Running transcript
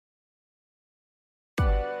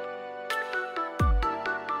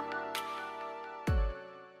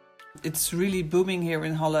It's really booming here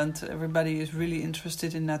in Holland. Everybody is really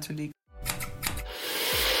interested in Natuurlijk.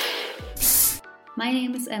 My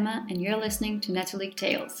name is Emma and you're listening to Natuurlijk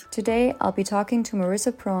Tales. Today I'll be talking to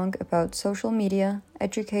Marissa Pronk about social media,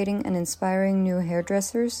 educating and inspiring new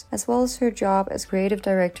hairdressers, as well as her job as creative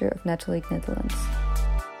director of Natuurlijk Netherlands.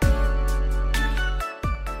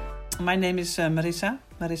 My name is Marissa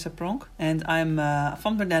Pronk, and I'm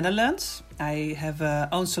from the Netherlands. I have a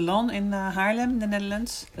own salon in Haarlem, the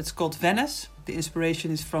Netherlands. It's called Venice. The inspiration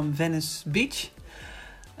is from Venice Beach,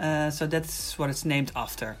 so that's what it's named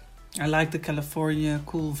after. I like the California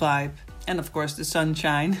cool vibe and of course the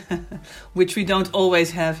sunshine, which we don't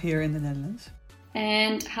always have here in the Netherlands.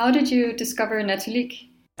 And how did you discover Natuurlijk?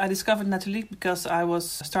 I discovered Natuurlijk because I was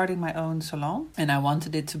starting my own salon and I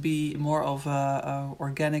wanted it to be more of a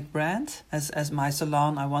organic brand. As my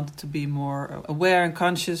salon, I wanted to be more aware and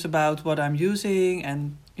conscious about what I'm using,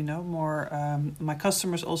 and more. My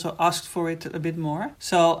customers also asked for it a bit more.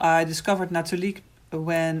 So I discovered Natuurlijk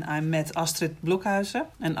when I met Astrid Blokhuizen.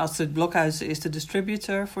 And Astrid Blokhuizen is the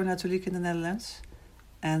distributor for Natuurlijk in the Netherlands.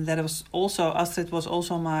 And Astrid was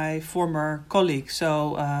also my former colleague.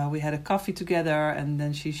 So we had a coffee together and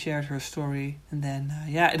then she shared her story. And then,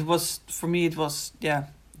 it was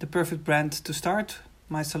the perfect brand to start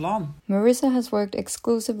my salon. Marissa has worked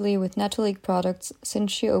exclusively with Natuurlijk products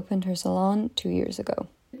since she opened her salon 2 years ago.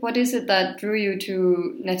 What is it that drew you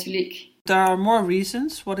to Natuurlijk? There are more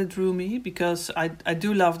reasons what it drew me, because I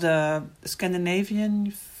do love the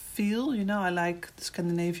Scandinavian feel, I like the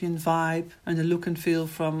Scandinavian vibe and the look and feel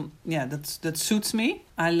that suits me.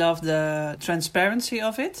 I love the transparency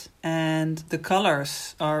of it, and the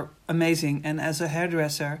colors are amazing. And as a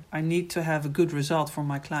hairdresser, I need to have a good result for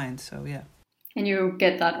my clients, so yeah. And you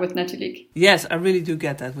get that with Natuurlijk? Yes, I really do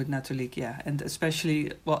get that with Natuurlijk, yeah. And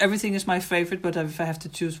especially, everything is my favorite, but if I have to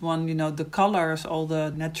choose one, the colors, all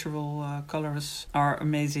the natural colors are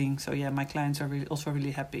amazing. So yeah, my clients are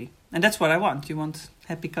really happy. And that's what I want. You want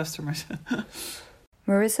happy customers.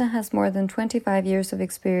 Marissa has more than 25 years of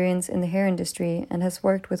experience in the hair industry and has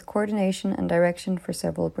worked with coordination and direction for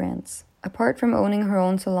several brands. Apart from owning her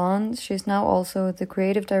own salon, she is now also the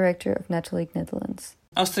creative director of Natuurlijk Netherlands.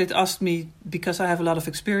 Astrid asked me, because I have a lot of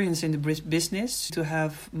experience in the business, to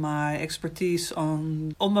have my expertise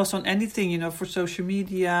on almost on anything, for social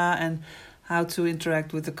media and how to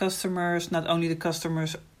interact with the customers, not only the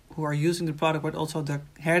customers who are using the product, but also the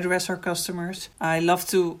hairdresser customers. I love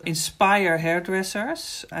to inspire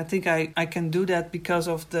hairdressers. I think I can do that because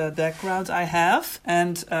of the background I have,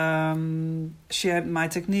 and share my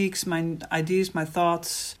techniques, my ideas, my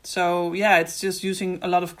thoughts. So yeah, it's just using a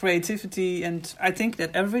lot of creativity, and I think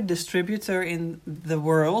that every distributor in the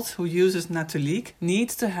world who uses Natuurlijk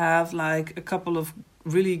needs to have like a couple of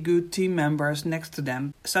really good team members next to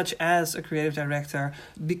them, such as a creative director,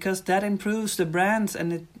 because that improves the brand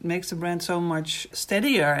and it makes the brand so much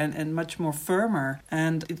steadier and much more firmer,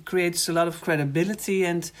 and it creates a lot of credibility,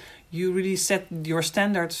 and you really set your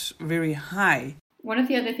standards very high. One of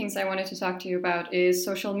the other things I wanted to talk to you about is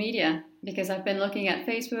social media, because I've been looking at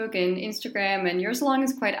Facebook and Instagram, and your salon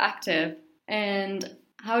is quite active. And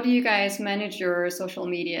how do you guys manage your social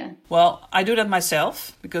media? Well, I do that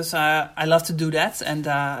myself because I love to do that, and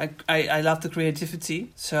I love the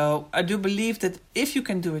creativity. So I do believe that if you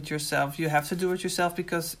can do it yourself, you have to do it yourself,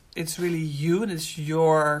 because it's really you and it's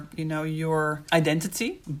your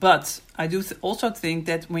identity. But I do also think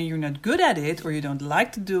that when you're not good at it or you don't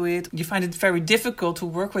like to do it, you find it very difficult to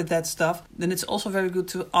work with that stuff, then it's also very good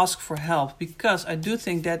to ask for help, because I do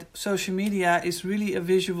think that social media is really a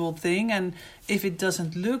visual thing, and if it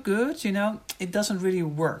doesn't look good, it doesn't really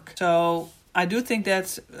work. So I do think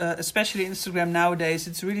that, especially Instagram nowadays,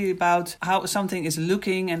 it's really about how something is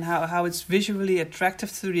looking and how it's visually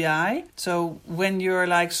attractive to the eye. So when you're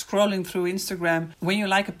like scrolling through Instagram, when you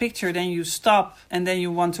like a picture, then you stop and then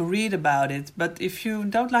you want to read about it. But if you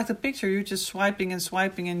don't like the picture, you're just swiping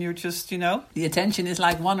and you're just, the attention is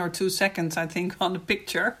like 1 or 2 seconds, I think, on the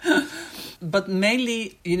picture. But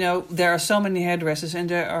mainly, there are so many hairdressers, and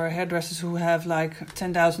there are hairdressers who have like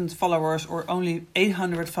 10,000 followers or only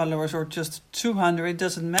 800 followers or just 200. It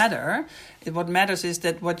doesn't matter. What matters is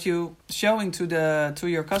that what you're showing to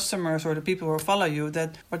your customers or the people who follow you,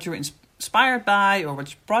 that what you're inspired by or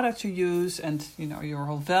which product you use, and your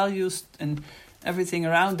whole values and everything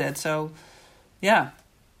around that. So yeah,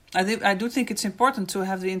 I do think it's important to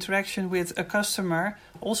have the interaction with a customer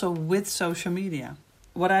also with social media.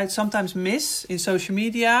 What I sometimes miss in social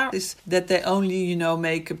media is that they only,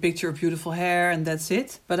 make a picture of beautiful hair and that's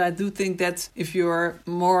it. But I do think that if you're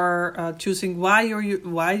more choosing why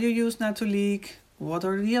you use Natuurlijk, what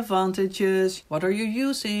are the advantages, what are you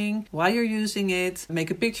using, why you're using it,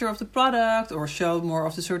 make a picture of the product or show more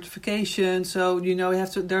of the certification. So, you know,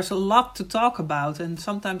 there's a lot to talk about. And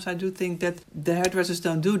sometimes I do think that the hairdressers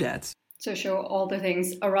don't do that. So show all the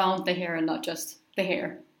things around the hair and not just the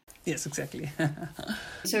hair. Yes, exactly.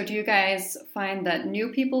 So do you guys find that new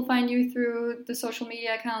people find you through the social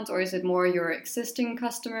media accounts, or is it more your existing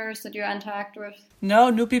customers that you interact with?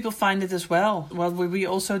 No, new people find it as well. What we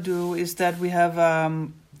also do is that we have,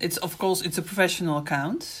 it's a professional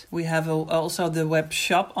account. We have also the web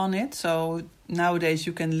shop on it. So nowadays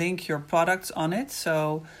you can link your products on it.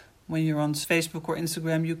 So when you're on Facebook or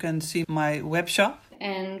Instagram, you can see my web shop.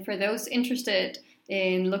 And for those interested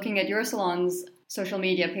in looking at your salon's social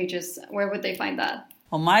media pages, where would they find that?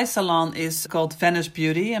 Well, my salon is called Venice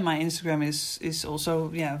Beauty, and my Instagram is also,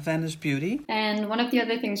 Venice Beauty. And one of the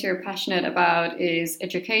other things you're passionate about is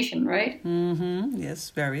education, right? Mm-hmm. Yes,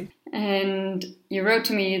 very. And you wrote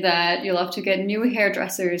to me that you love to get new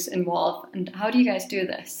hairdressers involved. And how do you guys do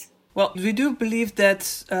this? Well, we do believe that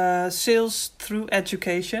sales through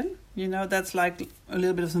education, you know, that's like a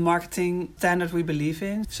little bit of the marketing standard we believe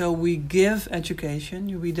in. So we give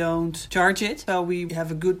education, we don't charge it. So we have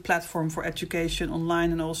a good platform for education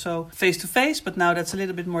online and also face-to-face. But now that's a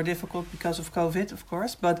little bit more difficult because of COVID, of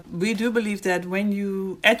course. But we do believe that when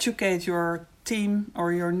you educate your team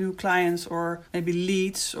or your new clients or maybe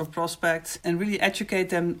leads or prospects and really educate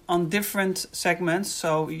them on different segments.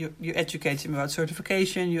 So you educate them about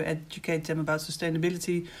certification, you educate them about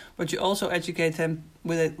sustainability, but you also educate them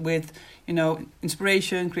with you know,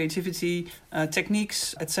 inspiration, creativity,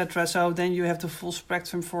 techniques, etc. So then you have the full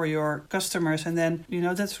spectrum for your customers, and then, you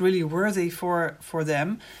know, that's really worthy for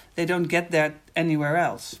them. They don't get that anywhere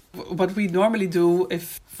else. What we normally do,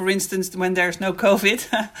 if, for instance, when there's no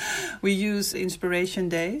COVID, we use inspiration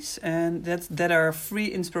days, and that are free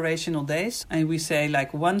inspirational days. And we say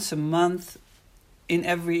like once a month in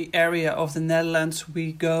every area of the Netherlands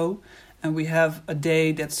we go, and we have a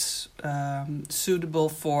day that's suitable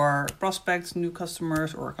for prospects, new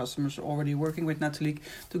customers, or customers already working with Nathalie,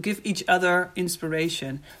 to give each other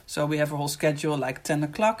inspiration. So we have a whole schedule, like 10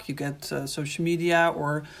 o'clock, you get social media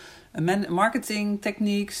or marketing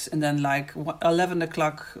techniques. And then like 11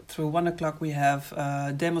 o'clock through 1 o'clock, we have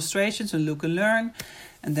demonstrations and look and learn.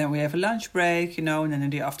 And then we have a lunch break, you know, and then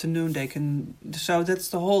in the afternoon they can... So that's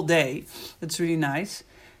the whole day. That's really nice.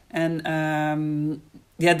 And...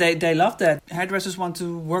 yeah, they love that. Hairdressers want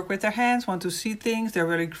to work with their hands, want to see things. They're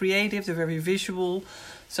very creative, they're very visual.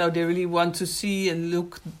 So they really want to see and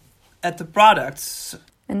look at the products.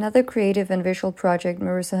 Another creative and visual project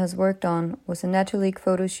Marissa has worked on was a Nathalie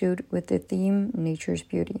photo shoot with the theme Nature's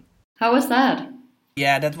Beauty. How was that?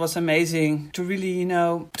 Yeah, that was amazing. To really, you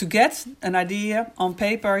know, to get an idea on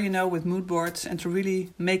paper, you know, with mood boards, and to really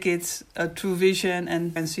make it a true vision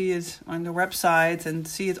and see it on the website and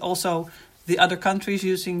see it also the other countries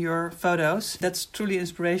using your photos. That's truly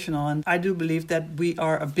inspirational. And I do believe that we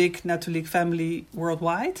are a big Nathalie family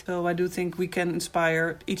worldwide. So I do think we can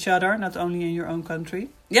inspire each other, not only in your own country.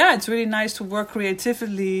 Yeah, it's really nice to work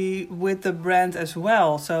creatively with the brand as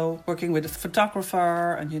well. So working with a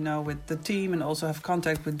photographer and, you know, with the team, and also have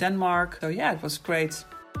contact with Denmark. So yeah, it was great.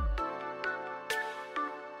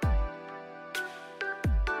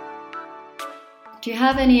 Do you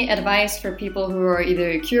have any advice for people who are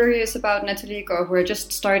either curious about Nathalie or who are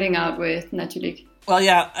just starting out with Nathalie? Well,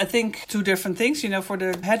 yeah, I think two different things. You know, for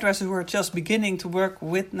the hairdressers who are just beginning to work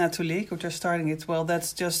with Nathalie, who are just starting it, well,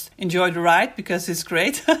 that's just enjoy the ride because it's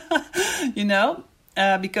great, you know,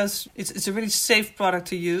 because it's a really safe product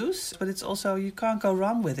to use, but it's also, you can't go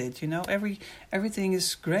wrong with it. You know, everything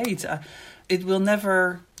is great. It will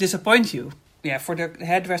never disappoint you. Yeah, for the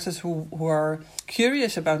hairdressers who are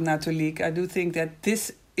curious about Nathalie, I do think that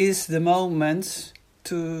this is the moment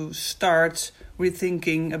to start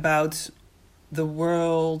rethinking about the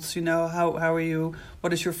world. You know, how are you?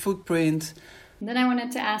 What is your footprint? Then I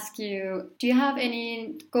wanted to ask you, do you have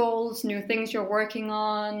any goals, new things you're working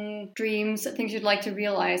on, dreams, things you'd like to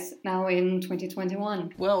realize now in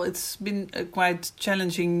 2021? Well, it's been quite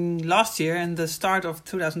challenging last year, and the start of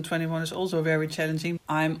 2021 is also very challenging.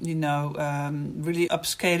 I'm, you know, really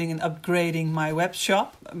upscaling and upgrading my web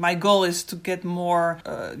shop. My goal is to get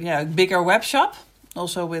bigger web shop,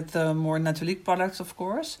 also with more Nathalie products, of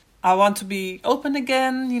course. I want to be open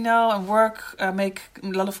again, you know, and work, make a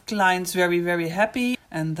lot of clients very, very happy.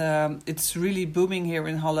 And it's really booming here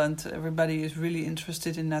in Holland. Everybody is really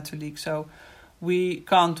interested in Nathalie. So we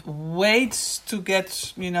can't wait to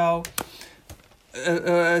get, you know,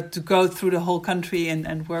 to go through the whole country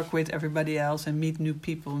and work with everybody else and meet new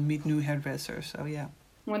people, meet new hairdressers. So, yeah.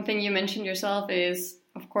 One thing you mentioned yourself is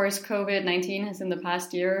Of course, COVID-19 has in the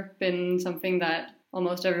past year been something that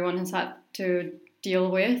almost everyone has had to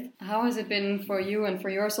deal with. How has it been for you and for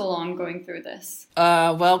your salon going through this?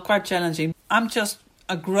 Well, quite challenging. I'm just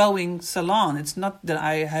a growing salon. It's not that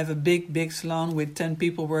I have a big salon with 10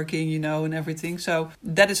 people working, and everything. So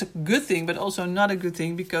that is a good thing, but also not a good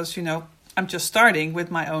thing because, I'm just starting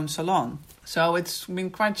with my own salon. So it's been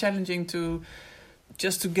quite challenging to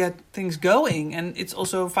get things going, and it's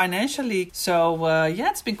also financially. So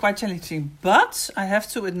it's been quite challenging. But I have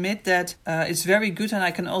to admit that it's very good, and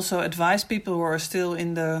I can also advise people who are still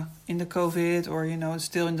in the COVID or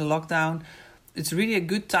still in the lockdown. It's really a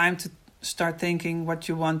good time to start thinking what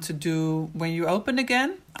you want to do when you open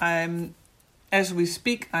again. As we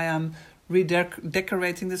speak, I am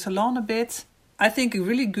redecorating the salon a bit. I think a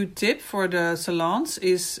really good tip for the salons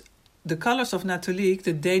is the colors of Nathalie,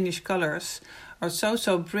 the Danish colors, are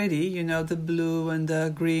so pretty. The blue and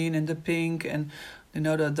the green and the pink and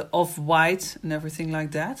the off-white and everything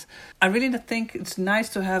like that. I really think it's nice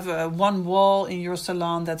to have one wall in your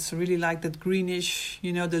salon that's really like that greenish,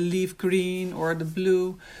 the leaf green or the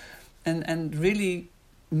blue. And really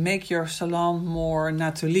make your salon more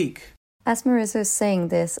Nathalie. As Marissa is saying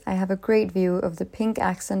this, I have a great view of the pink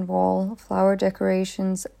accent wall, flower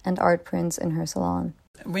decorations, and art prints in her salon.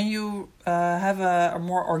 When you have a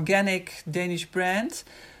more organic Danish brand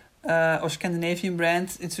or Scandinavian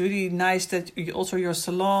brand, it's really nice that also your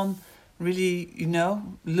salon really,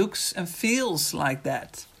 looks and feels like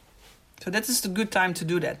that. So that is the good time to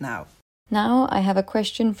do that now. Now I have a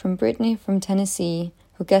question from Brittany from Tennessee,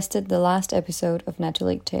 who guested the last episode of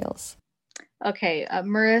Nathalie Tales. Okay,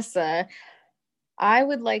 Marissa, I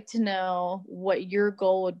would like to know what your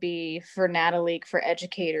goal would be for Nathalie for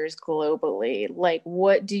educators globally. Like,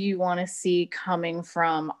 what do you want to see coming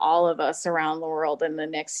from all of us around the world in the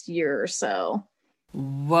next year or so?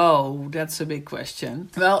 Whoa, that's a big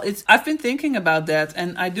question. Well, I've been thinking about that,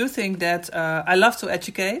 and I do think that I love to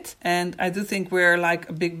educate, and I do think we're like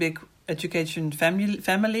a big education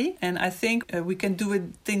family, and I think we can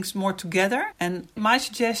do things more together. And my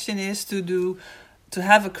suggestion is to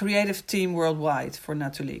have a creative team worldwide for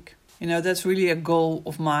Nathalie. That's really a goal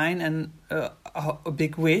of mine and a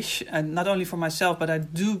big wish, and not only for myself, but I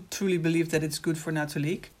do truly believe that it's good for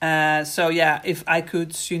Nathalie. If I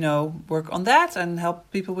could, work on that and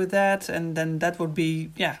help people with that, and then that would be,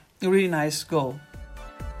 a really nice goal.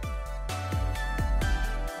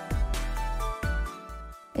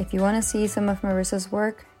 If you want to see some of Marissa's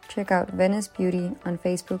work, check out Venice Beauty on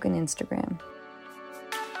Facebook and Instagram.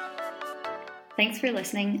 Thanks for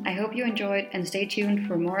listening. I hope you enjoyed and stay tuned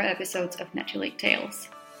for more episodes of Nathalie Tales.